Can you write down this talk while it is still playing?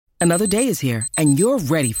Another day is here, and you're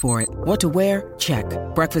ready for it. What to wear? Check.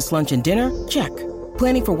 Breakfast, lunch, and dinner? Check.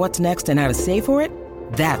 Planning for what's next and how to save for it?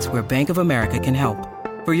 That's where Bank of America can help.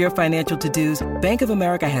 For your financial to-dos, Bank of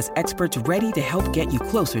America has experts ready to help get you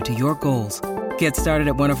closer to your goals. Get started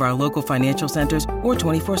at one of our local financial centers or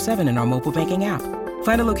 24/7 in our mobile banking app.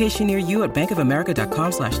 Find a location near you at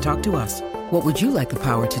bankofamerica.com/talktous. What would you like the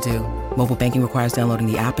power to do? Mobile banking requires downloading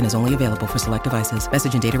the app and is only available for select devices.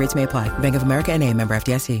 Message and data rates may apply. Bank of America N.A., member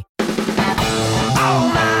FDIC.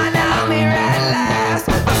 Oh man, I'm here at last.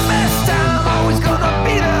 The best time, always gonna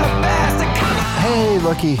be the best. Hey,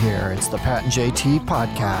 looky here. It's the Pat and JT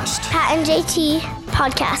podcast. Pat and JT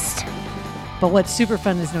podcast. But what's super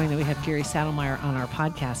fun is knowing that we have Gary Saddlemeyer on our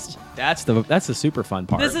podcast. That's the super fun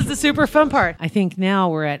part. This is the super fun part. I think now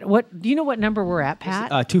we're at do you know what number we're at, Pat?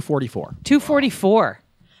 244. 244.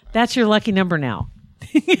 That's your lucky number now.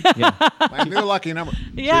 My new lucky number.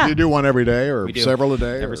 Yeah. So you do one every day or We do. several a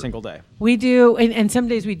day? Every or? single day. We do, and some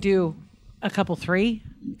days we do a couple, 3.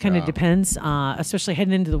 Kind of depends, especially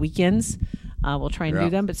heading into the weekends. We'll try and do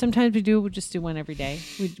them, but sometimes we'll just do one every day.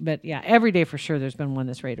 But yeah, every day for sure there's been one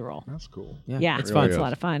that's ready to roll. That's cool. Yeah, it's fun. It's a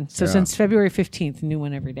lot of fun. So Yeah. since February 15th, a new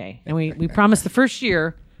one every day. And we promised the first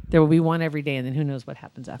year there will be one every day, and then who knows what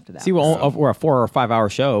happens after that. See, we're a 4 or 5 hour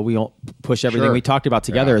show. We don't push everything Sure. we talked about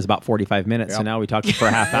together Yeah. is about 45 minutes. So Yep. now we talked for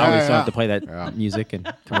a half hour. We still Yeah. have to play that music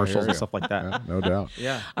and commercials and stuff like that. Yeah, no doubt.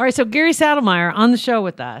 All right, so Gary Saddlemeyer on the show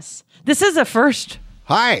with us. This is a first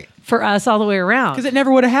Hi. for us all the way around. Because it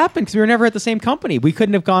never would have happened because we were never at the same company. We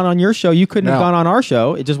couldn't have gone on your show. You couldn't have No. gone on our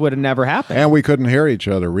show. It just would have never happened. And we couldn't hear each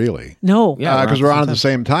other really. No. Yeah. Because we're on at the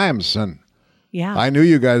same times. And Yeah. I knew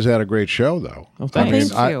you guys had a great show, though. Oh, thanks.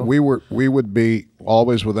 Thank you. We would be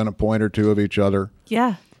always within a point or two of each other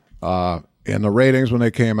Yeah. in the ratings when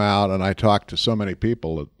they came out. And I talked to so many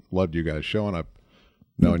people that loved you guys' show, and I've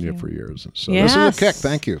known you for years. And so this is Yes. a kick.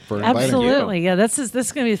 Thank you for inviting me. Absolutely. Yeah, this is going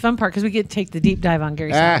to be the fun part because we get to take the deep dive on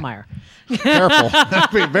Gary Saddlemeyer. Careful.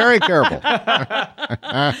 Be very careful.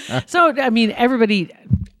 So, I mean, everybody,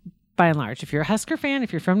 by and large, if you're a Husker fan,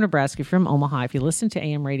 if you're from Nebraska, if you're from Omaha, if you listen to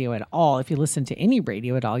AM radio at all, if you listen to any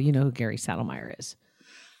radio at all, you know who Gary Saddlemeyer is.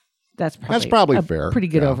 That's probably a fair. pretty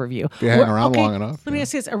good Yeah. overview. If you hang around long enough, Let me yeah.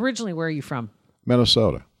 ask you this. Originally, where are you from?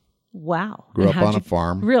 Minnesota. Wow. Grew And up how'd on you- a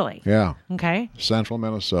farm. Really? Yeah. Okay. Central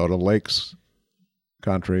Minnesota, lakes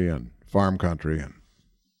country and farm country, and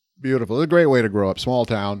beautiful. It's a great way to grow up. Small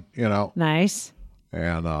town, you know. Nice.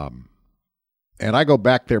 And I go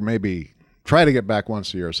back there try to get back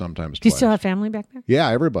once a year, sometimes Do you twice. still have family back there? Yeah,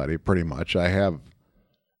 everybody pretty much. I have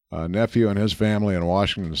a nephew and his family in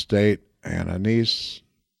Washington State and a niece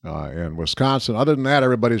in Wisconsin. Other than that,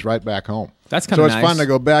 everybody's right back home. That's kind so of it's nice. fun to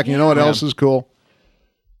go back. You know what else is cool?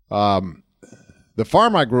 The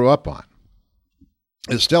farm I grew up on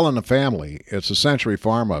is still in the family. It's a century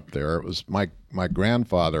farm up there. It was my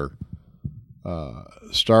grandfather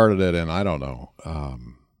started it in, I don't know,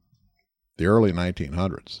 the early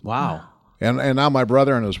 1900s. Wow. And now my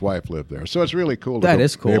brother and his wife live there. So it's really cool to That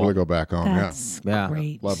is cool. be able to go back home. That's Yeah.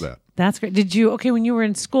 great. Love that. That's great. When you were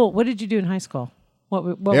in school, what did you do in high school?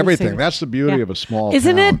 What was Everything. it? That's the beauty Yeah. of a small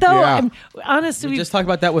Isn't town. it though? Yeah. Honestly, We just talked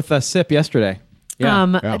about that with SIP yesterday.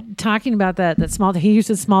 Yeah. Yeah. Talking about that small. He used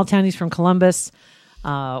a small town. He's from Columbus,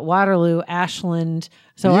 Waterloo, Ashland.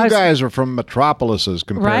 So I you was, guys are from metropolises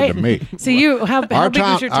compared right? to me. So how big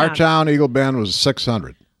was your town? Our town, Eagle Bend, was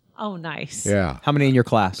 600. Oh, nice. Yeah. How many in your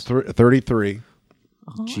class? 33.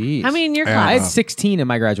 Jeez. How many in your Yeah. I had class? 16 in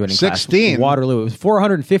my graduating class. 16? Waterloo. It was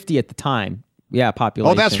 450 at the time. Yeah,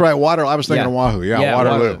 population. Oh, that's right. Waterloo. I was thinking of Wahoo. Yeah,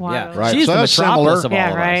 Waterloo. Yeah. Right. She's So the that's metropolis similar. of all Yeah,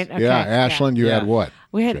 of right. us. Okay. Yeah, Ashland, you Yeah. had what?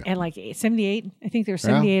 We had like 78. I think there were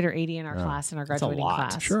 78 or 80 in our class, in our graduating lot.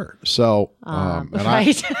 class. Sure. So, and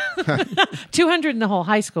Right. 200 in the whole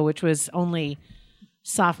high school, which was only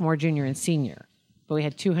sophomore, junior, and senior. But we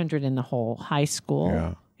had 200 in the whole high school.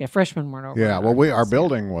 Yeah. Yeah, freshmen weren't over. yeah, in well, our class.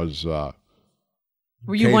 building was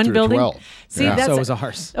Were you K one through building? 12. See, Yeah. that's So was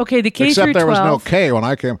ours. okay. The K except through there 12. was no K when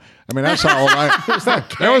I came. I mean, that's how old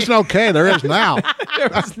there was no K. There is now. There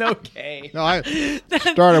was no K. No, I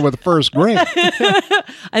started with first grade.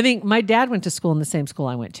 I think my dad went to school in the same school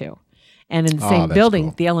I went to, and in the same that's building.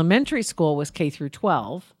 cool. The elementary school was K through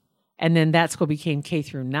 12, and then that school became K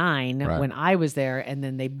through 9 Right. when I was there, and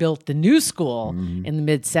then they built the new school in the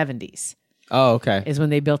mid 70s. Oh, okay. Is when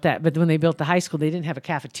they built that. But when they built the high school, they didn't have a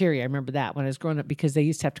cafeteria. I remember that when I was growing up because they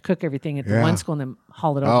used to have to cook everything at the Yeah. one school and then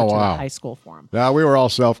haul it over Oh, to wow. the high school for them. No, we were all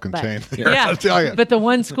self-contained. there, Yeah, I'll tell you. but the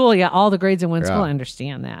one school, all the grades in one school, Yeah. I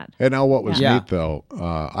understand that. And now what was Yeah. neat, though,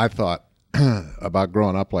 I thought about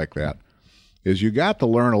growing up like that, is you got to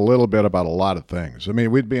learn a little bit about a lot of things. I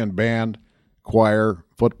mean, we'd be in band, choir,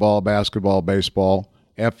 football, basketball, baseball,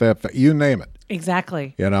 FF, you name it.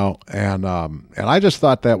 Exactly. You know, and I just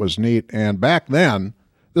thought that was neat. And back then,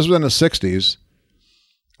 this was in the 60s,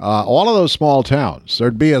 all of those small towns,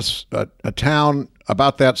 there'd be a town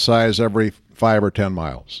about that size every 5 or 10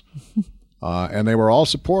 miles. And they were all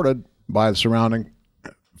supported by the surrounding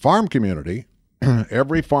farm community.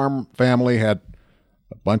 Every farm family had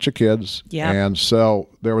a bunch of kids. Yeah. And so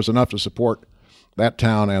there was enough to support that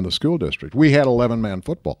town and the school district. We had 11-man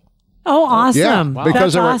football. Oh, awesome. Yeah,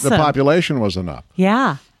 because That's the awesome. population was enough.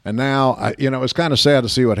 Yeah. And now, it's kind of sad to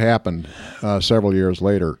see what happened several years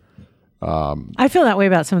later. I feel that way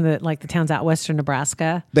about some of the towns out western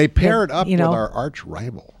Nebraska. They paired up you know- with our arch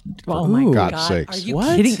rival. Oh my God's God. sakes. Are you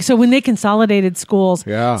kidding? So when they consolidated schools,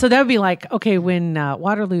 Yeah. so that would be like, okay, when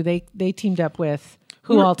Waterloo, they teamed up with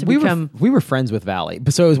who all to become. We were friends with Valley,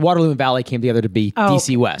 but so it was Waterloo and Valley came together to be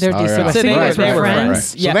DC West. They're DC yeah. West. So So you guys they were were friends. friends.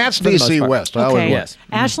 So Yeah, that's for the most DC part. West. I always Okay. Yes.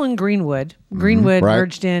 Ashland Greenwood. Greenwood Right.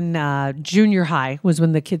 merged in junior high was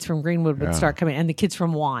when the kids from Greenwood would start coming, and the kids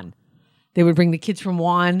from Juan. They would bring the kids from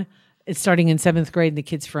Juan. It's starting in 7th grade, and the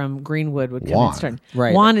kids from Greenwood would come Juan. and start.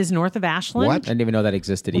 Right. Juan is north of Ashland. What? I didn't even know that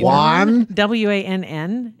existed either. Juan?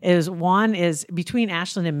 Wann is Juan is between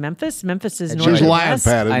Ashland and Memphis. Memphis is north She's and lying, west.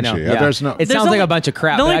 Pat, isn't I know. she? Yeah. There's no. It sounds like a bunch of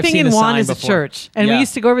crap. The but only I've thing seen in the Juan sign is a before. church, and we Yeah.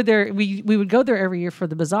 used to go over there. We would go there every year for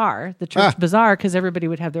the bazaar, the church bazaar, because everybody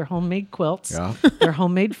would have their homemade quilts, Yeah. their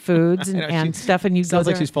homemade foods, and stuff. And you sounds go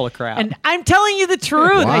like there. she's full of crap. And I'm telling you the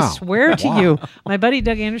truth. I Wow. swear to you. My buddy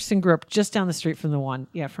Doug Anderson grew up just down the street from the Juan,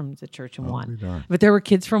 from the church in Juan. But there were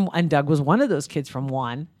kids from, and Doug was one of those kids from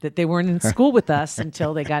Juan that they weren't in school with us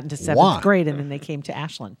until they got into 7th Juan. grade, and then they came to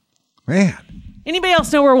Ashland. Man. Anybody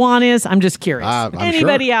else know where Juan is? I'm just curious. I'm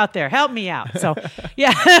Anybody sure. out there, help me out. So,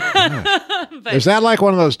 yeah. Is that like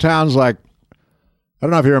one of those towns like, I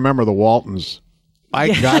don't know if you remember the Waltons.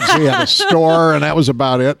 Ike Godsey had a store, and that was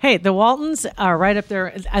about it. Hey, the Waltons are right up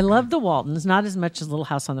there. I love the Waltons, not as much as Little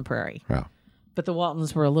House on the Prairie, Yeah. but the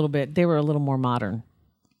Waltons were a little more modern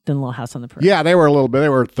than Little House on the Prairie. Yeah, they were a little bit. They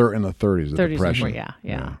were in the 30s, the 30s Depression. before,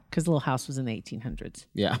 yeah. Because Little House was in the 1800s.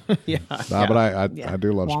 Yeah, yeah. But I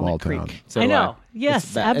do love Walnut small Creek. towns. So I do know. I. Yes,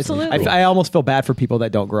 It's bad. absolutely. I almost feel bad for people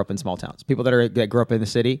that don't grow up in small towns. People that grow up in the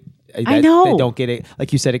city. I know. They don't get it.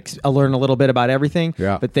 Like you said, learn a little bit about everything.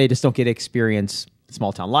 Yeah. But they just don't get to experience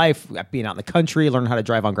small town life, being out in the country, learn how to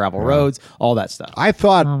drive on gravel roads, all that stuff. I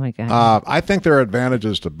thought, Oh, my God. I think there are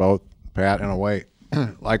advantages to both, Pat, in a way.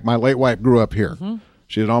 Like my late wife grew up here. Mm-hmm.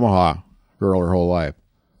 She's an Omaha girl her whole life.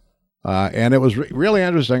 And it was really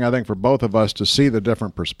interesting, I think, for both of us to see the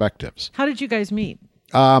different perspectives. How did you guys meet?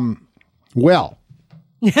 Well,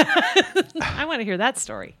 I want to hear that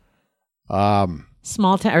story.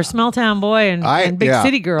 Small town boy and big yeah.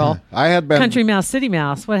 city girl. I had been Country mouse, city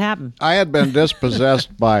mouse. What happened? I had been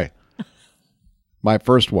dispossessed by my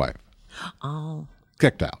first wife. Oh,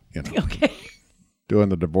 Kicked out, okay. doing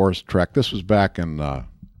the divorce trek. This was back in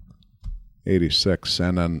 86.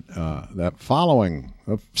 And then that following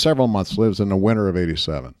several months lives in the winter of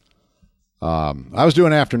 87. I was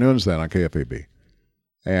doing afternoons then on KFAB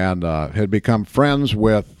and had become friends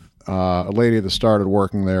with a lady that started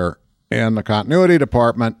working there in the continuity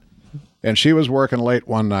department. And she was working late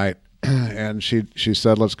one night and she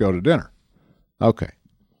said, let's go to dinner. Okay.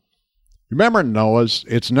 Remember Noah's?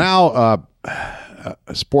 It's now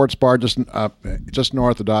a sports bar just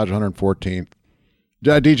north of Dodge 114th.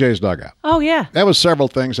 DJ's Dugout. Oh, yeah. That was several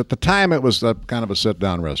things. At the time, it was kind of a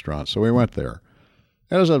sit-down restaurant, so we went there.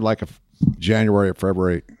 It was like a January or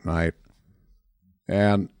February night,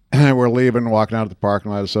 and we're leaving, walking out of the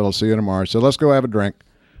parking lot. I said, I'll see you tomorrow. I said, let's go have a drink. I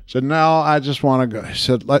said, no, I just want to go. I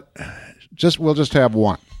said, we'll just have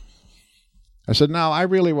one. I said, no, I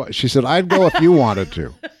really want. She said, I'd go if you wanted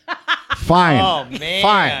to. Fine. Oh, man.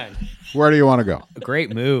 Fine. Where do you want to go? A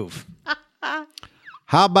great move.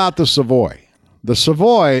 How about the Savoy? The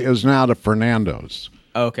Savoy is now the Fernando's.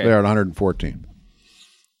 Okay. There at 114th.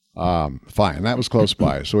 Fine. That was close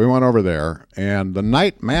by. So we went over there, and the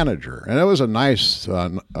night manager, and it was a nice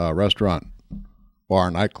restaurant,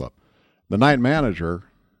 bar, nightclub. The night manager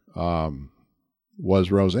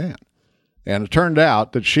was Roseanne. And it turned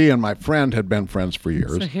out that she and my friend had been friends for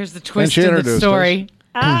years. So here's the And twist she in the introduced story.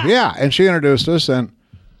 us. Yeah, and she introduced us, and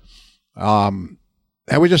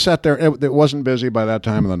we just sat there. It wasn't busy by that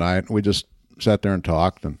time of the night. We just sat there and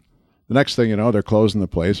talked, and the next thing you know, they're closing the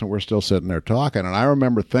place, and we're still sitting there talking. And I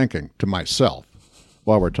remember thinking to myself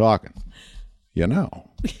while we're talking, How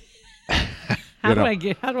do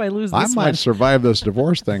I lose I this might one? survive this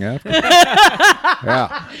divorce thing after.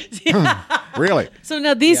 Yeah. Really. So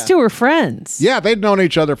now these two are friends. Yeah, they'd known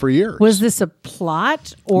each other for years. Was this a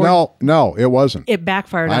plot or No, it wasn't. it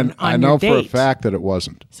backfired on I your know date? for a fact that it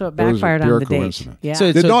wasn't. So it was a backfired pure on the date. coincidence. Yeah.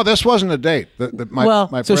 So- No, this wasn't a date. My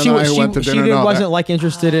friend So she and I who went to dinner. no, wasn't that- like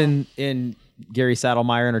interested in Gary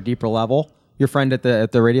Saddlemeyer on a deeper level. Your friend at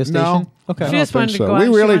the radio station. No. Okay. I She don't just wanted think to so. go We out. She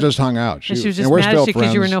really wanted- just hung out. And she was just and we're mad still at you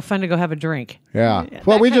because you were friends. no fun to go have a drink. Yeah.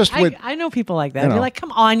 Well, we just would. I know people like that. you know. You're like,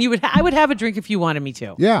 come on, I would have a drink if you wanted me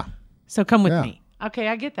to. Yeah. So come with Yeah. me. Okay,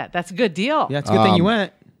 I get that. That's a good deal. Yeah, it's a good thing you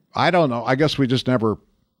went. I don't know. I guess we just never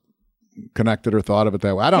connected or thought of it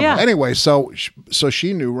that way. I don't Yeah. know. Anyway, so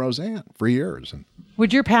she knew Roseanne for years, and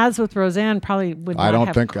Would your paths with Roseanne probably would not I don't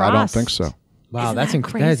have think crossed? so. Wow, Isn't that's that that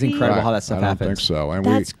is crazy? incredible Right. how that stuff I don't happens. think so. And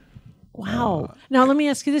That's wow. Now let me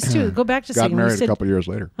ask you this too. Go back to we got saying when you married a said- couple years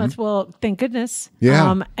later. That's well, thank goodness.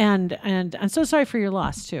 Yeah. And I'm so sorry for your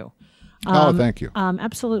loss too. Oh, thank you.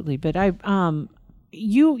 Absolutely. But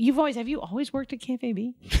you've always worked at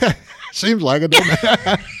KFAB? Seems like it. Doesn't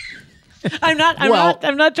it? I'm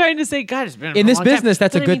not trying to say God. It's been In a this long time. business,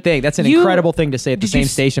 that's a But I good mean, thing. That's an you- incredible thing to say at the did you same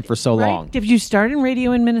s- station for so right? long. Did you start in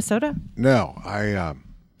radio in Minnesota? No, I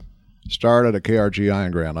started at KRGI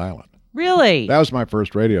in Grand Island. Really? That was my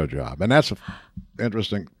first radio job, and that's an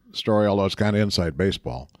interesting story. Although it's kind of inside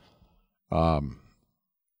baseball.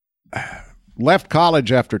 Left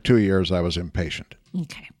college after 2 years. I was impatient.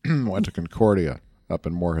 Okay. Went to Concordia up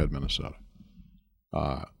in Moorhead, Minnesota.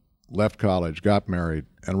 Left college, got married,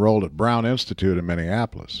 enrolled at Brown Institute in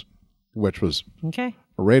Minneapolis, which was Okay.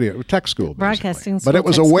 a radio tech school, Broadcasting basically. school, But it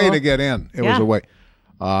was a tech way school. to get in. It Yeah. was a way.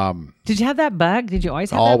 Did you have that bug? Did you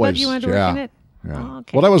always have that bug? Always, You wanted to yeah. work in it? Yeah. Oh,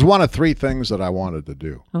 okay. Well, that was one of three things that I wanted to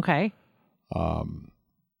do, Okay.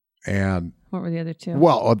 and What were the other two?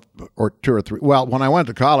 well, or two or three. Well, when I went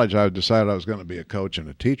to college, I decided I was going to be a coach and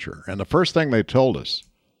a teacher. And the first thing they told us,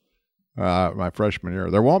 my freshman year,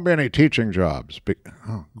 there won't be any teaching jobs.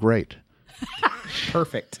 Oh, great.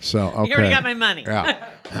 Perfect. So okay. You already got my money. Yeah.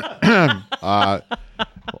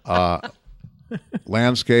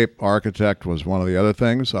 Landscape architect was one of the other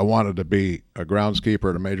things. I wanted to be a groundskeeper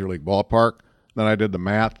at a major league ballpark. Then I did the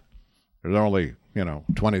math. There's only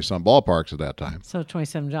 20-some ballparks at that time. So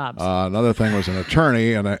 27 jobs. Another thing was an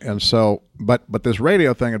attorney, and so but this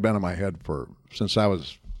radio thing had been in my head since I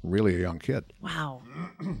was really a young kid. Wow.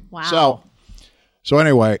 Wow. So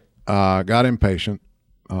anyway, got impatient.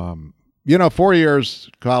 4 years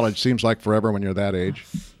college seems like forever when you're that age.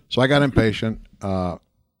 So I got impatient,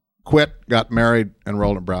 quit, got married,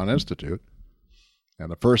 enrolled in Brown Institute.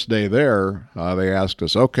 And the first day there, they asked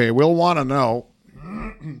us, okay, we'll want to know.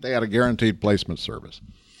 They had a guaranteed placement service.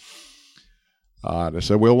 They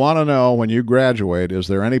said, we'll want to know when you graduate, is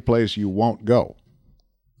there any place you won't go?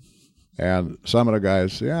 And some of the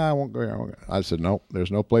guys, I won't go. I said, no,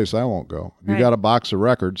 there's no place I won't go. You Right. got a box of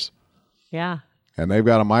records. Yeah. And they've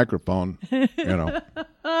got a microphone, and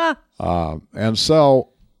so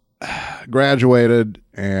graduated,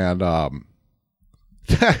 and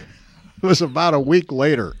it was about a week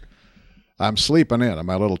later. I'm sleeping in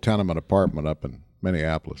my little tenement apartment up in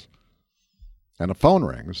Minneapolis, and the phone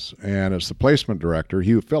rings, and it's the placement director,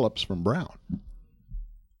 Hugh Phillips from Brown. I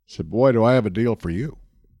said, boy, do I have a deal for you.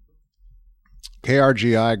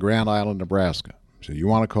 KRGI, Grand Island, Nebraska. He said, you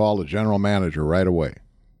want to call the general manager right away.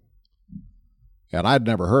 And I'd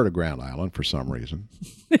never heard of Grand Island for some reason,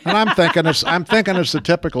 and I'm thinking it's the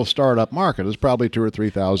typical startup market. It's probably 2,000 or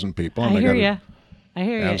 3,000 people. And I they hear got you. I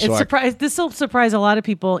hear you. And It's so this will surprise a lot of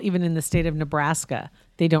people, even in the state of Nebraska.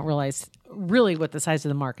 They don't realize really what the size of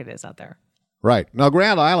the market is out there. Right. Now,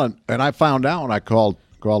 Grand Island, and I found out when I called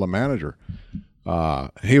the manager,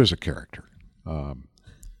 he was a character.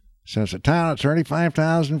 Says, a town of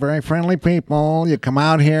 35,000 very friendly people. You come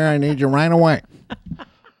out here, I need you right away.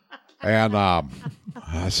 And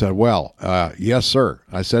I said, well, yes, sir.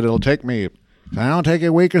 I said, it'll take me a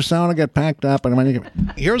week or so to get packed up. And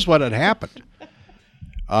here's what had happened.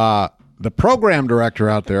 The program director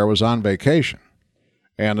out there was on vacation,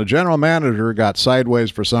 and the general manager got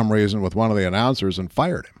sideways for some reason with one of the announcers and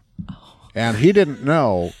fired him. And he didn't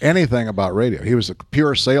know anything about radio. He was a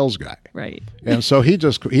pure sales guy. Right. And so he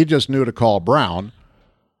just knew to call Brown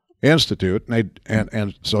Institute,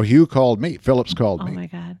 and so Hugh called me. Phillips called me. Oh my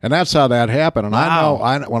God. And that's how that happened. And I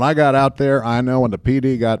know when I got out there, I know when the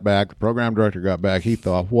PD got back, the program director got back, he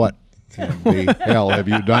thought, what in the hell have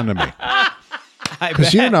you done to me?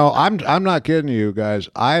 Because I'm not kidding you guys.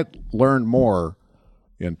 I learned more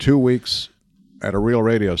in 2 weeks at a real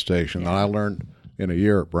radio station than I learned in a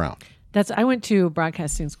year at Brown. I went to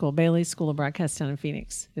broadcasting school. Bailey School of Broadcast down in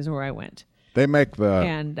Phoenix is where I went. They make the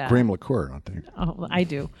And, cream liqueur, don't they? Oh, well, I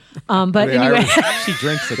do. But The anyway. She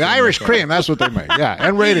drinks it. The Irish cream, that's what they make. Yeah,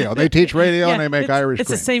 and radio. They teach radio and they make Irish it's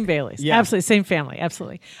cream. the same Bailey's. Yeah. Absolutely. Same family.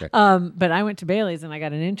 Absolutely. But I went to Bailey's and I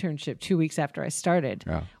got an internship 2 weeks after I started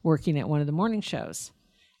working at one of the morning shows.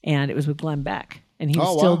 And it was with Glenn Beck. And he was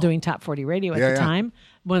Oh, still wow. doing Top 40 radio at Yeah, the yeah. time.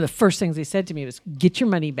 One of the first things he said to me was, get your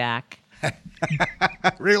money back.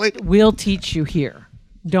 Really? We'll teach you here.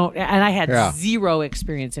 Don't. And I had Yeah. zero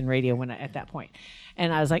experience in radio at that point.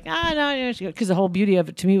 And I was like, no, because the whole beauty of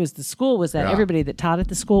it to me was the school was that Yeah. everybody that taught at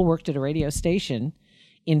the school worked at a radio station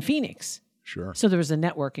in Phoenix. Sure. So there was a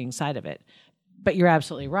networking side of it. But you're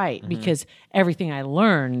absolutely right because everything I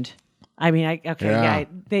learned, I mean, Yeah.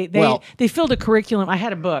 they filled a curriculum. I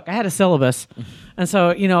had a book, I had a syllabus, and so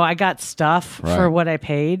I got stuff Right. for what I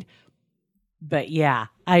paid. But yeah,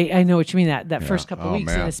 I know what you mean. That first couple Oh,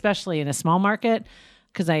 weeks, man. and especially in a small market,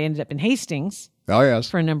 because I ended up in Hastings Oh, yes.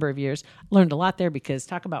 for a number of years, learned a lot there because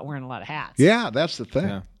talk about wearing a lot of hats. Yeah, that's the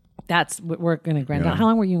thing. That's what we're going to Grand Island. How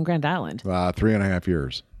long were you in Grand Island? 3.5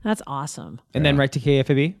 years. That's awesome. And then right to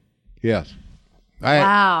KFAB? Yes.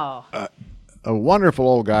 Wow. A wonderful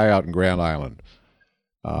old guy out in Grand Island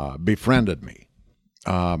befriended me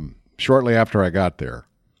shortly after I got there.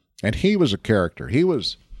 And he was a character. He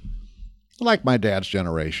was like my dad's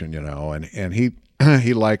generation, and he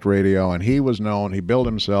he liked radio, and he was known. He billed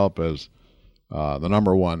himself as the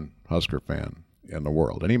number one Husker fan in the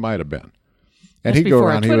world, and he might have been. And That's he'd go before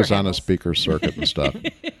around. He Twitter was on the handles. speaker circuit and stuff.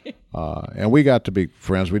 And we got to be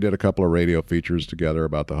friends. We did a couple of radio features together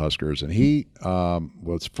about the Huskers, and he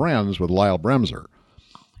was friends with Lyle Bremser.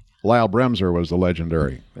 Lyle Bremser was the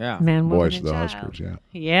legendary Yeah. Man, woman, voice of and the child. Huskers, yeah.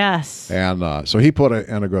 Yes. And so he put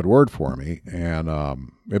in a good word for me, and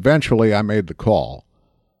eventually I made the call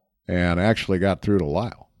and actually got through to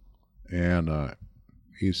Lyle. And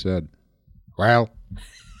he said, well,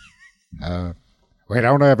 we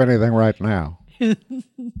don't have anything right now,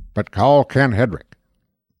 but call Ken Hedrick.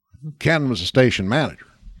 Ken was a station manager.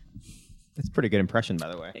 That's a pretty good impression,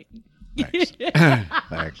 by the way.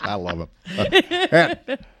 Thanks. I love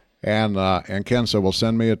him. And Ken said, well,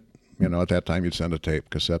 send me at that time you'd send a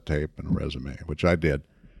cassette tape and a resume, which I did.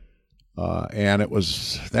 And that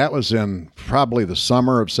was in probably the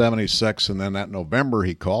summer of 76. And then that November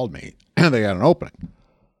he called me and they had an opening.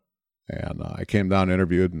 And I came down,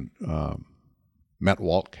 interviewed, and met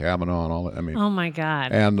Walt Kavanaugh and all that. I mean, Oh my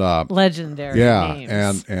God. and Legendary yeah,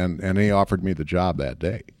 names. and he offered me the job that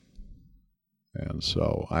day. And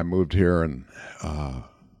so I moved here, and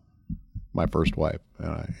my first wife,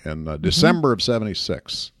 in December of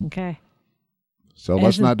 76. Okay. So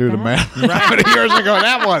let's Isn't not do the that- math. How many years ago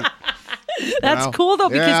that was? That's know? cool though,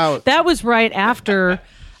 because Yeah. that was right after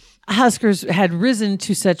Huskers had risen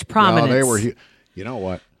to such prominence. No, they were. You know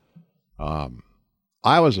what?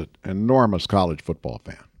 I was an enormous college football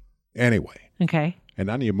fan. Anyway, Okay. and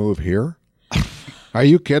then you move here. Are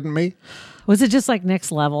you kidding me? Was it just like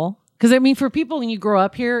next level? Because I mean, for people when you grow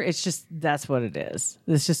up here, it's just that's what it is.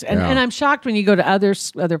 It's just, and I'm shocked when you go to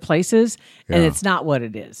other places and Yeah. it's not what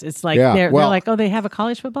it is. It's like Yeah, they're well- like, oh, they have a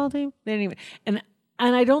college football team. They didn't even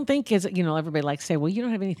and I don't think everybody likes to say, well, you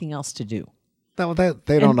don't have anything else to do. No,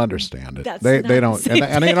 they don't understand it. that's They not the don't. same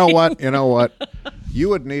And you know what? You know what? You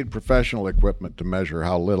would need professional equipment to measure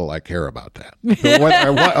how little I care about that.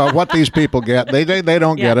 What these people get, they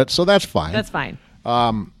don't get Yeah. it, so that's fine. That's fine.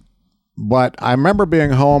 But I remember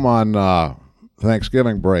being home on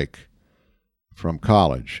Thanksgiving break from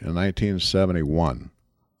college in 1971,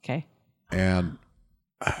 Okay. and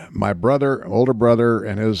my older brother,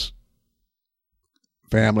 and his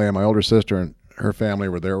family, and my older sister and her family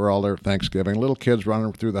were there. We're all there at Thanksgiving. Little kids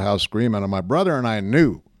running through the house screaming, and my brother and I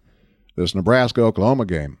knew this Nebraska-Oklahoma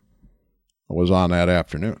game was on that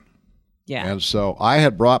afternoon. Yeah. And so I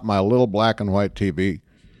had brought my little black and white TV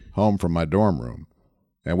home from my dorm room,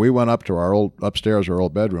 and we went up to our old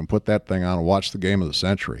bedroom, put that thing on, and watched the game of the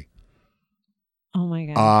century. Oh my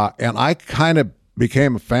God. And I kind of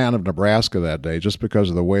became a fan of Nebraska that day just because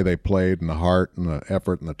of the way they played and the heart and the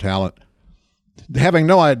effort and the talent, having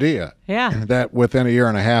no idea Yeah. that within a year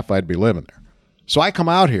and a half I'd be living there. So I come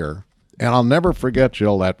out here, and I'll never forget,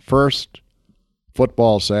 Jill, that first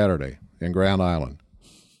football Saturday in Grand Island.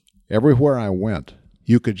 Everywhere I went,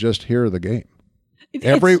 you could just hear the game.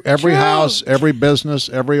 Every true. house, every business,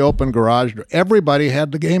 every open garage, everybody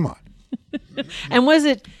had the game on. And was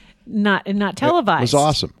it not televised? It was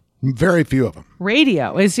awesome. Very few of them.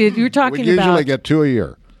 Radio. You're talking We usually about get 2 a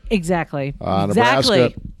year. exactly. Nebraska,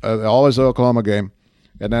 Exactly. always the Oklahoma game,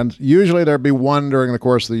 And then usually there'd be one during the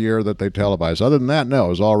course of the year that they televised. Other than that, no, it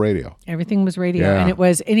was all radio. Everything was radio, Yeah. and it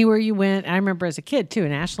was anywhere you went. I remember as a kid too,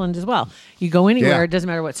 in Ashland as well. You go anywhere; Yeah. it doesn't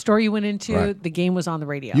matter what store you went into. Right. The game was on the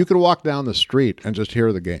radio. You could walk down the street and just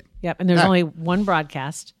hear the game. Yep, and there's Heck. only one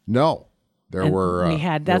broadcast. No, there And were. we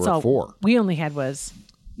had there that's were all 4. we only had was.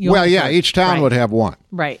 Well, yeah, each town right. would have one,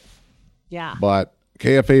 Right. Yeah. but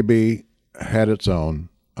KFAB had its own.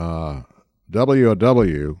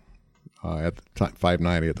 WOW at the time,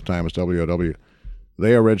 590 at the time was WOW.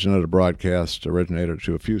 They originated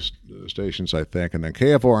to a few stations, I think, and then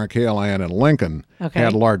KFOR and KLIN in Lincoln Okay.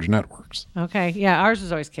 had large networks. Okay. Yeah, ours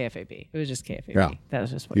was always KFAB. It was just KFAB. Yeah. That was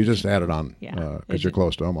just what You just added on Yeah. because you're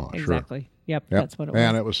close to Omaha. exactly. Yep, Sure. Yep. that's what it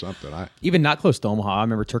Man, was. it was something. Even not close to Omaha. I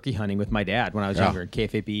remember turkey hunting with my dad when I was Yeah. younger.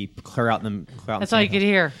 KFAB, clear out in the. That's all you could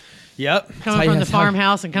hear. Yep. Coming from the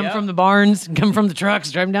farmhouse and coming from the barns and coming from the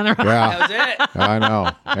trucks, driving down the road. Yeah, That was it. I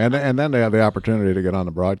know. And then they had the opportunity to get on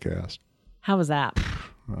the broadcast. How was that?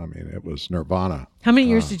 I mean, it was nirvana. How many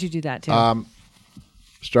years did you do that too?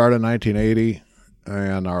 Started in 1980,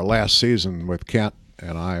 and our last season with Kent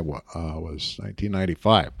and I was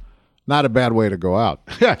 1995. Not a bad way to go out.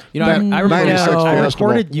 You know, I remember 96 I festival.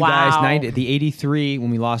 recorded you guys Wow. the 83 when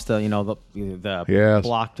we lost the Yes.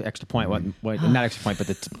 blocked extra point. What not extra point,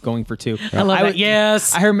 but going for 2. I love would- it.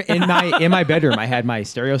 Yes. I heard in my bedroom. I had my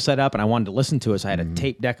stereo set up, and I wanted to listen to it. So I had a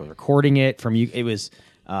tape deck. I was recording it from you. It was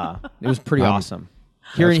pretty awesome.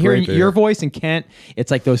 Hearing great to your hear. voice and Kent,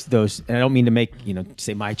 it's like those. And I don't mean to make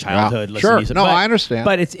say my childhood. Yeah. Listen Sure. to music, No, but- I understand.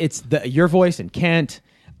 But it's your voice and Kent.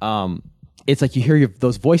 It's like you hear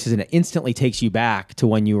those voices, and it instantly takes you back to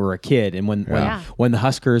when you were a kid, and when the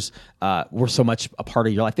Huskers were so much a part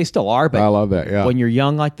of your life. They still are, but I love that, yeah. when you're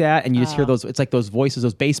young like that, and you just hear those, it's like those voices,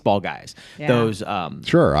 those baseball guys, Yeah. those.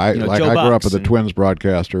 Sure. I Joe grew up Bucks with the and- Twins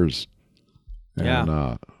broadcasters, and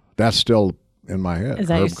Yeah. that's still in my head. Is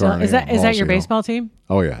that Herb your still, Carney is that and is that your Walsall. baseball team?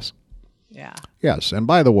 Oh, yes. Yeah. Yes, and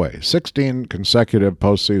by the way, 16 consecutive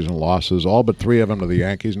postseason losses, all but 3 of them to the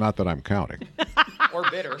Yankees. Not that I'm counting, or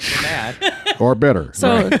bitter, or mad. or bitter.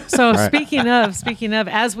 So right. so Right. speaking of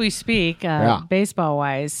as we speak, baseball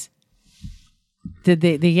wise,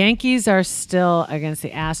 the Yankees are still against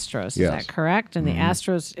the Astros. Is Yes. that correct? And the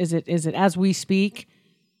Astros, is it as we speak?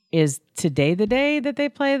 Is today the day that they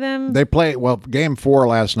play them? They play Game 4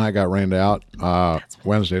 last night got rained out.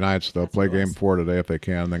 Wednesday nights they'll play Game 4 today if they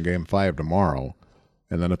can, then Game 5 tomorrow,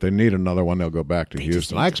 and then if they need another one, they'll go back to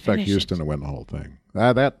Houston. I expect Houston to win the whole thing.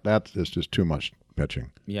 That is just too much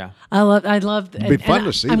pitching. Yeah. I love. It'd be fun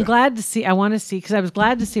to see I'm that. glad to see. I want to see because I was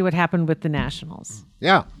glad to see what happened with the Nationals.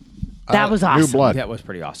 Yeah, That was New awesome. blood. That was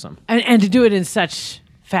pretty awesome. And to do it in such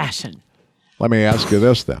fashion. Let me ask you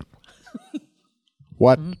this then: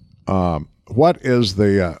 what is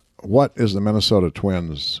the Minnesota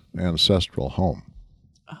Twins' ancestral home?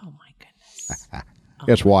 Oh my goodness!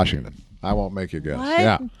 It's Washington. I won't make you guess. What?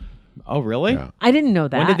 Yeah. Oh, really? Yeah. I didn't know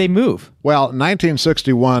that. When did they move? Well, in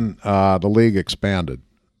 1961, the league expanded,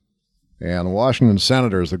 and the Washington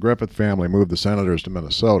Senators, the Griffith family, moved the Senators to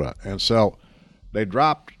Minnesota, and so they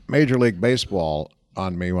dropped Major League Baseball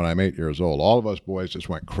on me when I'm 8 years old. All of us boys just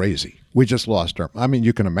went crazy. We just lost our. I mean,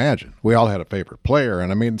 you can imagine. We all had a favorite player,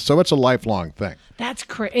 and I mean, so it's a lifelong thing. That's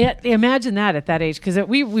crazy. Imagine that at that age, because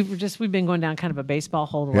we've been going down kind of a baseball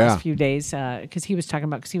hole the Yeah. last few days. Because he was talking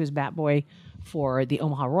about because he was bat boy for the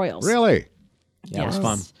Omaha Royals. Really? Yeah, it was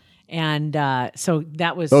fun. And so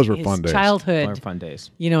that was Those were his fun days. childhood. They were fun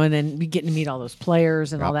days. You know, and then we getting to meet all those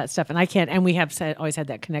players and all that stuff. And we have always had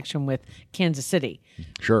that connection with Kansas City.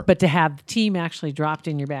 Sure. But to have the team actually dropped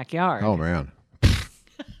in your backyard. Oh man,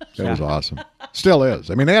 that was awesome. Still is.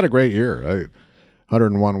 I mean, they had a great year.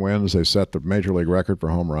 101 wins. They set the major league record for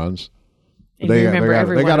home runs. And you remember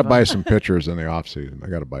every They one got to of buy them. some pitchers in the off season. They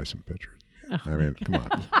got to buy some pitchers. I mean, come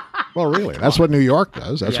on. Well, really, that's what New York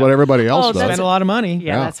does. That's what everybody else Oh, does. Spent a lot of money.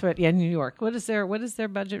 Yeah, Yeah. that's what. Yeah, New York. What is their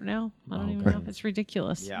budget now? I don't even know. It's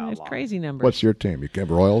ridiculous. Yeah, a It's lot. crazy numbers. What's your team? You have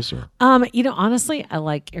Royals or Honestly, I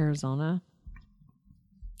like Arizona.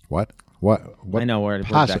 what? What? I know where that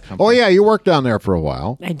Possi- comes Oh from. yeah, you worked down there for a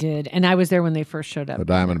while. I did, and I was there when they first showed up. The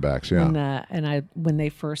Diamondbacks. Yeah.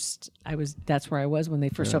 That's where I was when they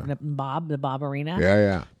first opened up in the Bob Arena. Yeah.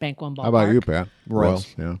 Yeah. Bank One Ballpark. How about you, Pat? Royals.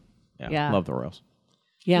 Yeah. Yeah. Love the Royals.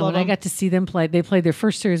 Yeah, Love when I them. got to see them play, they played their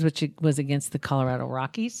first series, which was against the Colorado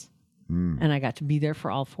Rockies. And I got to be there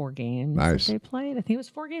for all 4 games Nice. that they played. I think it was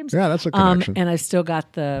 4 games. Yeah, that's a connection. And I still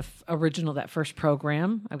got the original, that first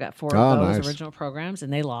program. I've got 4 Oh, of those nice. original programs,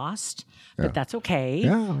 and they lost, but that's okay.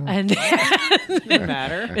 Yeah. And Didn't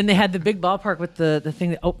matter. and they had the big ballpark with the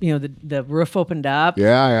thing that the roof opened up.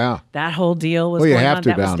 Yeah. That whole deal was Well, you going have on. to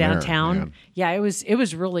That was down there, downtown. man. Yeah, it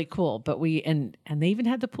was really cool. But and they even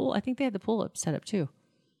had the pool. I think they had the pool up set up too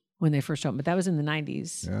when they first opened. But that was in the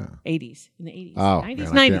 90s, 80s, in the 80s, Oh,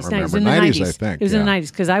 90s, man, I 90s, can't 90s, remember. in the 90s, 90s. I think, It was in the yeah.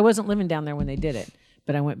 90s because I wasn't living down there when they did it.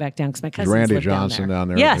 But I went back down because my cousins Randy lived Johnson down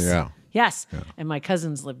there? Yes, Yeah. yes. And my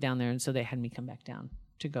cousins lived down there, and so they had me come back down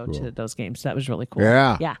to go to those games. So that was really cool.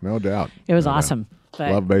 Yeah. yeah, No doubt. it was No doubt. awesome.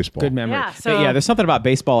 But Love baseball. Good memory. Yeah, But so- yeah, there's something about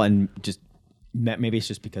baseball and just maybe it's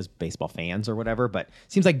just because baseball fans or whatever, but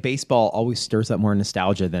it seems like baseball always stirs up more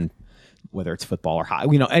nostalgia than whether it's football or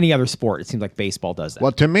any other sport. It seems like baseball does that.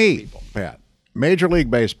 Well, to me, Pat, Major League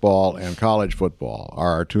Baseball and college football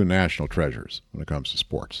are our 2 national treasures when it comes to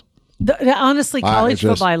sports. Honestly, college it's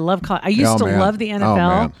just- football, I love college. I used to man. love the Oh, NFL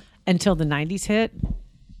man. until the 90s hit,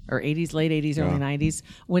 or 80s, late 80s, early 90s,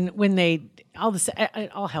 when they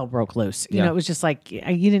all hell broke loose. You Yeah. know, it was just like you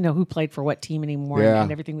didn't know who played for what team anymore, Yeah.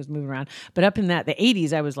 and everything was moving around. But up in the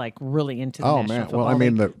 80s, I was like really into the Oh, National man. Football Well, I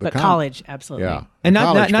mean, League. the but com- college, absolutely. Yeah. and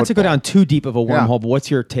not College to go football. down too deep of a Yeah. wormhole, but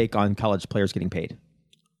what's your take on college players getting paid?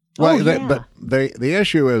 Well, yeah. but the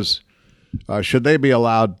issue is, should they be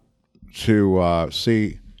allowed to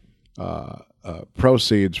see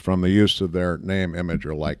proceeds from the use of their name, image,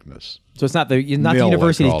 or likeness? So it's not the Nil, I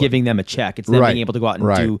university's call it. giving them a check. It's them Right. being able to go out and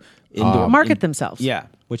Right. do indoor Market themselves. Yeah,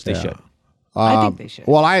 which they should. I think they should.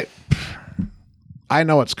 Well, I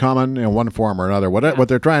know it's coming in one form or another. What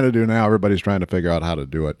they're trying to do now, everybody's trying to figure out how to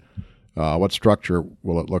do it. What structure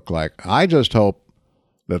will it look like? I just hope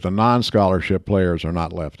that the non-scholarship players are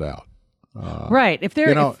not left out. Right. If they're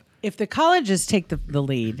you know- if the colleges take the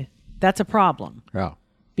lead, that's a problem. Yeah.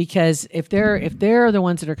 Because if they're the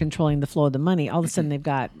ones that are controlling the flow of the money, all of a sudden they've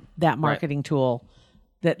got that marketing tool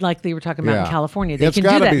that, like they were talking about in Yeah. California, they It's can do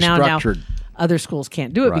gotta that be now. structured. Now other schools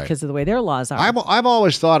can't do it Right. because of the way their laws are. I've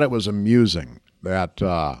always thought it was amusing that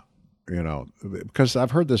because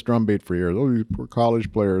I've heard this drumbeat for years. Oh, these poor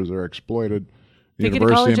college players are exploited. They get a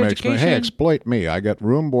college makes money. Hey, education. exploit me. I get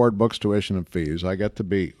room, board, books, tuition, and fees. I get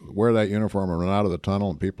to wear that uniform and run out of the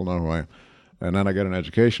tunnel, and people know who I am. And then I get an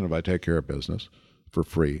education if I take care of business for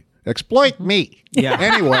free. Exploit me. Yeah.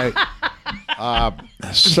 Anyway,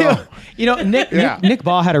 so Nick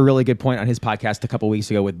Baugh had a really good point on his podcast a couple weeks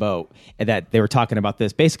ago with Bo, and that they were talking about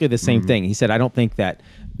this, basically the same thing. He said, I don't think that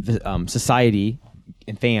the society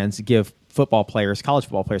and fans give football players, college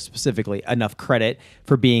football players specifically, enough credit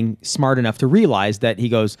for being smart enough to realize that he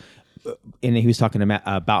goes, and he was talking to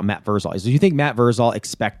about Matt Verzal. He says, do you think Matt Verzal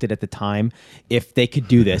expected at the time, if they could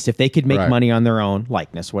do this, if they could make Right. money on their own,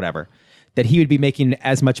 likeness, whatever, that he would be making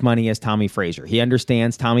as much money as Tommy Frazier? He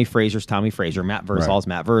understands Tommy Frazier's Tommy Frazier, Matt Verzal's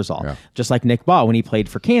Matt Verzal. Yeah. Just like Nick Baugh, when he played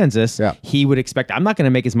for Kansas, Yeah. he would expect, I'm not going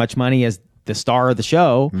to make as much money as the star of the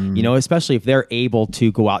show, especially if they're able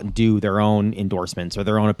to go out and do their own endorsements or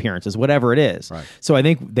their own appearances, whatever it is. Right. So I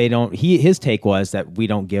think they don't, his take was that we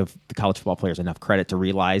don't give the college football players enough credit to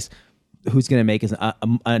realize who's going to make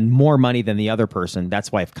more money than the other person.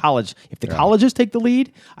 That's why if the colleges take the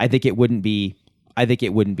lead, I think it wouldn't be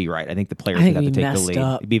right. I think the players would have to it'd be take the messed lead.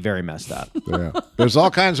 up. It'd be very messed up. yeah. There's all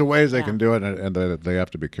kinds of ways they can do it, and they have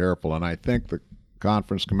to be careful. And I think the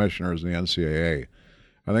conference commissioners and the NCAA,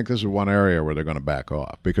 I think this is one area where they're going to back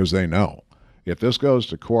off because they know if this goes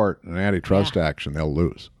to court and antitrust action, they'll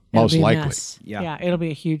lose. It'll Most be a likely. mess. Yeah. Yeah, it'll be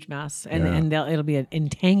a huge mess, and it'll be an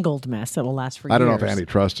entangled mess that will last for years. I don't know if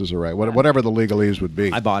antitrust is the right, whatever the legalese would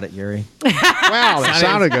be. I bought it, Gary. Wow, it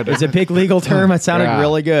sounded good. It's a big legal term. It sounded Yeah.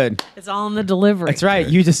 really good. It's all in the delivery. That's right.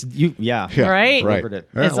 Yeah, right? Right. Delivered it.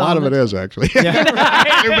 Yeah, It's a lot all of it the- is actually. Too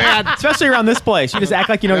bad. Especially around this place. You just act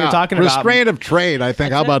like you know what you're talking about. Restraint of trade. I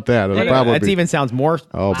think. How about that? It'll probably That be. even sounds more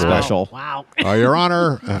Oh, boy. special. Wow. Your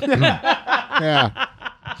Honor. Yeah.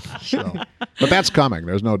 So, but that's coming.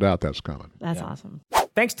 There's no doubt that's coming. That's awesome.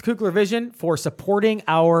 Thanks to Kugler Vision for supporting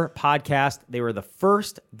our podcast. They were the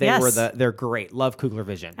first. Yes. They're great. Love Kugler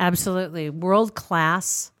Vision. Absolutely.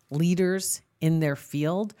 World-class leaders in their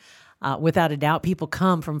field. Without a doubt, people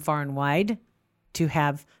come from far and wide to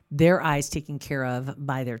have their eyes taken care of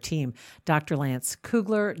by their team. Dr. Lance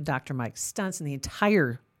Kugler, Dr. Mike Stuntz, and the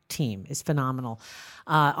entire team is phenomenal.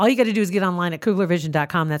 All you got to do is get online at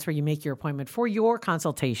kuglervision.com. That's where you make your appointment for your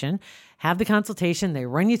consultation. Have the consultation. They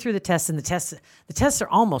run you through the tests, and the tests are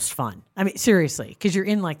almost fun. I mean, seriously, because you're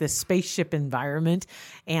in like this spaceship environment,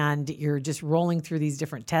 and you're just rolling through these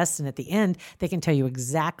different tests. And at the end, they can tell you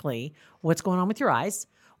exactly what's going on with your eyes,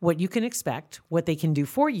 what you can expect, what they can do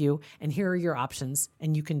for you, and here are your options,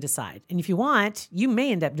 and you can decide. And if you want, you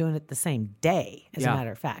may end up doing it the same day, as a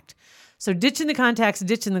matter of fact. So ditching the contacts,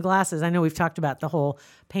 ditching the glasses. I know we've talked about the whole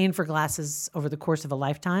paying for glasses over the course of a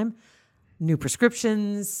lifetime. New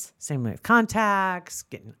prescriptions, same way with contacts,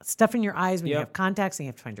 getting stuff in your eyes when you have contacts and you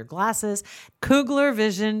have to find your glasses.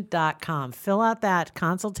 KuglerVision.com. Fill out that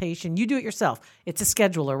consultation. You do it yourself. It's a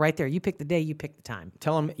scheduler right there. You pick the day, you pick the time.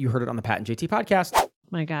 Tell them you heard it on the Pat and JT podcast.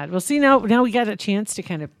 My God. Well, see, now we got a chance to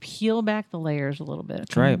kind of peel back the layers a little bit.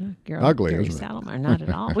 That's right. Ugly, Gary isn't it? Saddlemeyer, not at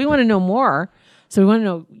all. We want to know more. So we want to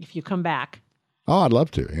know if you come back. Oh, I'd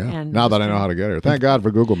love to. Yeah. And Now that I know how to get here. Thank God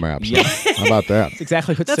for Google Maps. Yeah. How about that? That's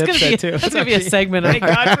exactly what That's Sip going said too. to be a segment. Thank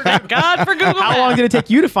God for Google How Maps. long did it take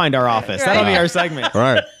you to find our office? That'll be our segment.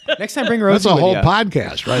 Right. Next time, bring Rosie. That's a whole with you.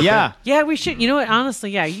 podcast, right? Yeah. Yeah, we should. You know what?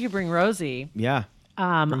 Honestly, yeah, you could bring Rosie. Yeah.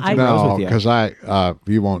 I Rose No, with you. because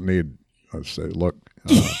you won't need. Let's say, look,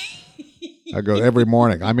 I go every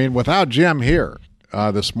morning. I mean, without Jim here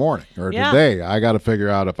this morning or Yeah. today, I got to figure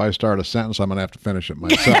out if I start a sentence, I'm going to have to finish it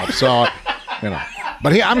myself. So,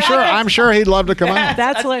 I'm sure he'd love to come out.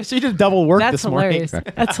 That's hilarious. So you did double work That's this morning. hilarious.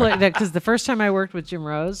 That's hilarious because the first time I worked with Jim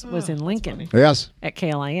Rose was in Lincoln Yes, at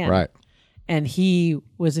KLIN. right. And he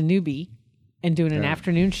was a newbie and doing an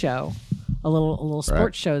afternoon show, a little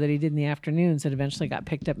sports show that he did in the afternoons that eventually got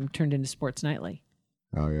picked up and turned into Sports Nightly.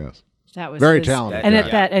 Oh, yes. That was Very his- talented And guy.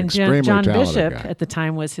 at that, and Extremely John talented Bishop guy. at the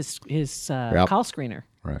time was his call screener.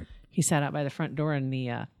 Right. He sat out by the front door in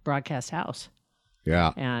the broadcast house,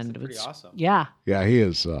 Yeah. and Pretty awesome. Yeah, Yeah, he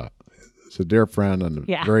is. He's a dear friend and a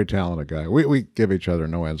Yeah. very talented guy. We give each other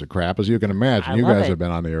no ends of crap, as you can imagine. I You love guys it. have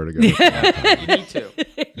been on the air together. for a long time. You need to.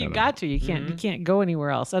 you got to. You can't go anywhere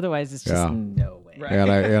else. Otherwise, it's just Yeah. no way. And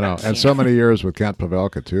and so many years with Kent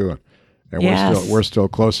Pavelka too, and Yes. we're still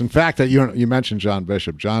close. In fact, that you mentioned John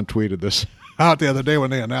Bishop. John tweeted this out the other day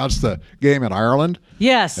when they announced the game in Ireland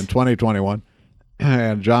Yes. in 2021,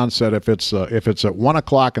 and John said if it's at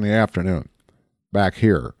 1:00 in the afternoon back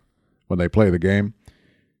here when they play the game,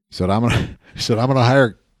 he said I'm gonna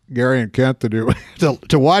hire Gary and Kent to do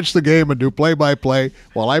to watch the game and do play-by-play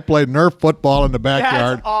while I play Nerf football in the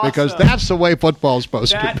backyard awesome. because that's the way football's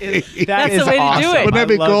supposed to be. That's the way to do awesome. it. Wouldn't that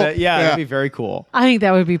be I love cool? That. Yeah, Yeah. that'd be very cool. I think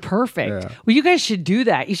that would be perfect. Yeah. Well, you guys should do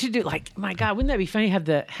that. You should do my God, wouldn't that be funny? Have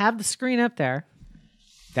the screen up there,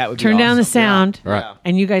 That would be turn down the awesome. sound, Right.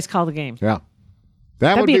 and you guys call the game. Yeah.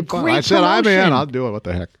 That That'd would be a be fun. great I said, I'm in. promotion. I'll do it. What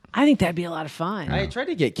the heck? I think that'd be a lot of fun. I tried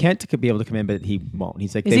to get Kent to be able to come in, but he won't.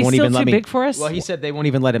 He's like, Is they he won't still even let too me. big for us? Well, he said they won't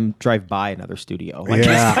even let him drive by another studio. Like,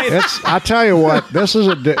 Yeah. I tell you what, this is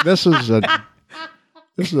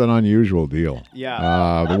an unusual deal.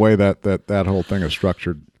 Yeah. The way that whole thing is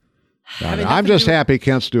structured. I'm just happy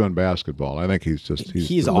Kent's doing basketball. I think he's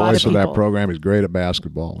He's the a lot voice of of that people. program. He's great at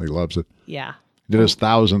basketball. He loves it. Yeah, Did his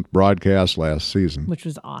 1,000th broadcast last season. which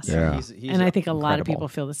was awesome. Yeah. He's And I think a lot of incredible. people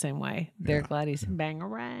feel the same way. They're glad he's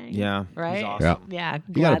bangarang. Yeah, he's Right? awesome. Yeah. Yeah.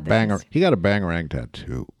 He got a glad that banger. he's- He got a bangerang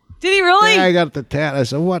tattoo. Did he really? Yeah, I got the tat. I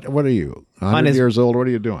said, "What are you? 100 his- years old? What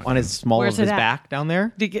are you doing?" On his small Where's of his it at? back down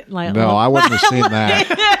there. Did you get, like, No, I wouldn't have seen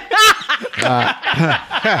that.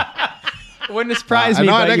 Wouldn't surprise me.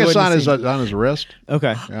 No, I but think you it's wouldn't on his wrist. see-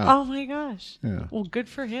 Okay. Yeah. Oh my gosh. Yeah. Well, good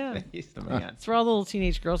for him. He's the man. It's where all the little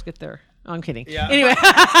teenage girls get their. Oh, I'm kidding. Yeah. Anyway,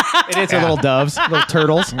 It is little doves, little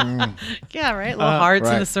turtles. yeah, right. Little hearts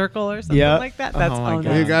in right. a circle or something Yeah. like that. That's Oh, my oh,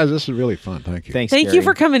 God. Hey, nice. guys, this is really fun. Thank you. Thanks. Thank you Gary.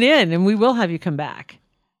 for coming in, and we will have you come back.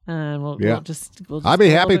 And we'll Yeah. just I'd be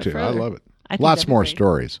go a happy little bit to. I further. love it. I think Lots that'd be more great.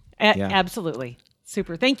 stories. Yeah. Absolutely.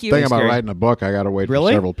 Super. Thank you. Thing about Gary. writing a book, I got to wait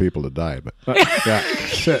Really? for several people to die. But yeah,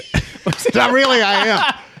 I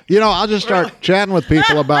am. I'll just start chatting with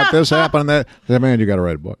people about this happening. That man, you got to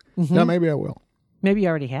write a book. Mm-hmm. Yeah, maybe I will. Maybe you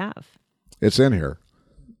already have. It's in here.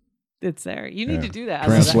 It's there. You need Yeah. to do that.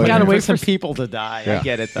 Translate Gotta it. wait Wait for for people to die. Yeah. I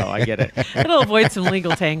get it, though. I get it. It'll avoid some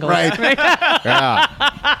legal tangles. Right.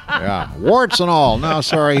 Yeah, warts and all. No,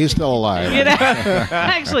 sorry, he's still alive. You know?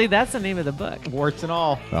 Actually, that's the name of the book. Warts and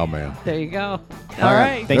all. Oh man. There you go. All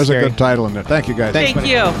right. Thanks, There's a Gary. good title in there. Thank you, guys. Thank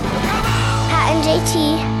you. Pat and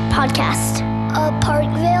JT Podcast, a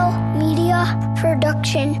Parkville Media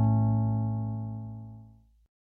Production.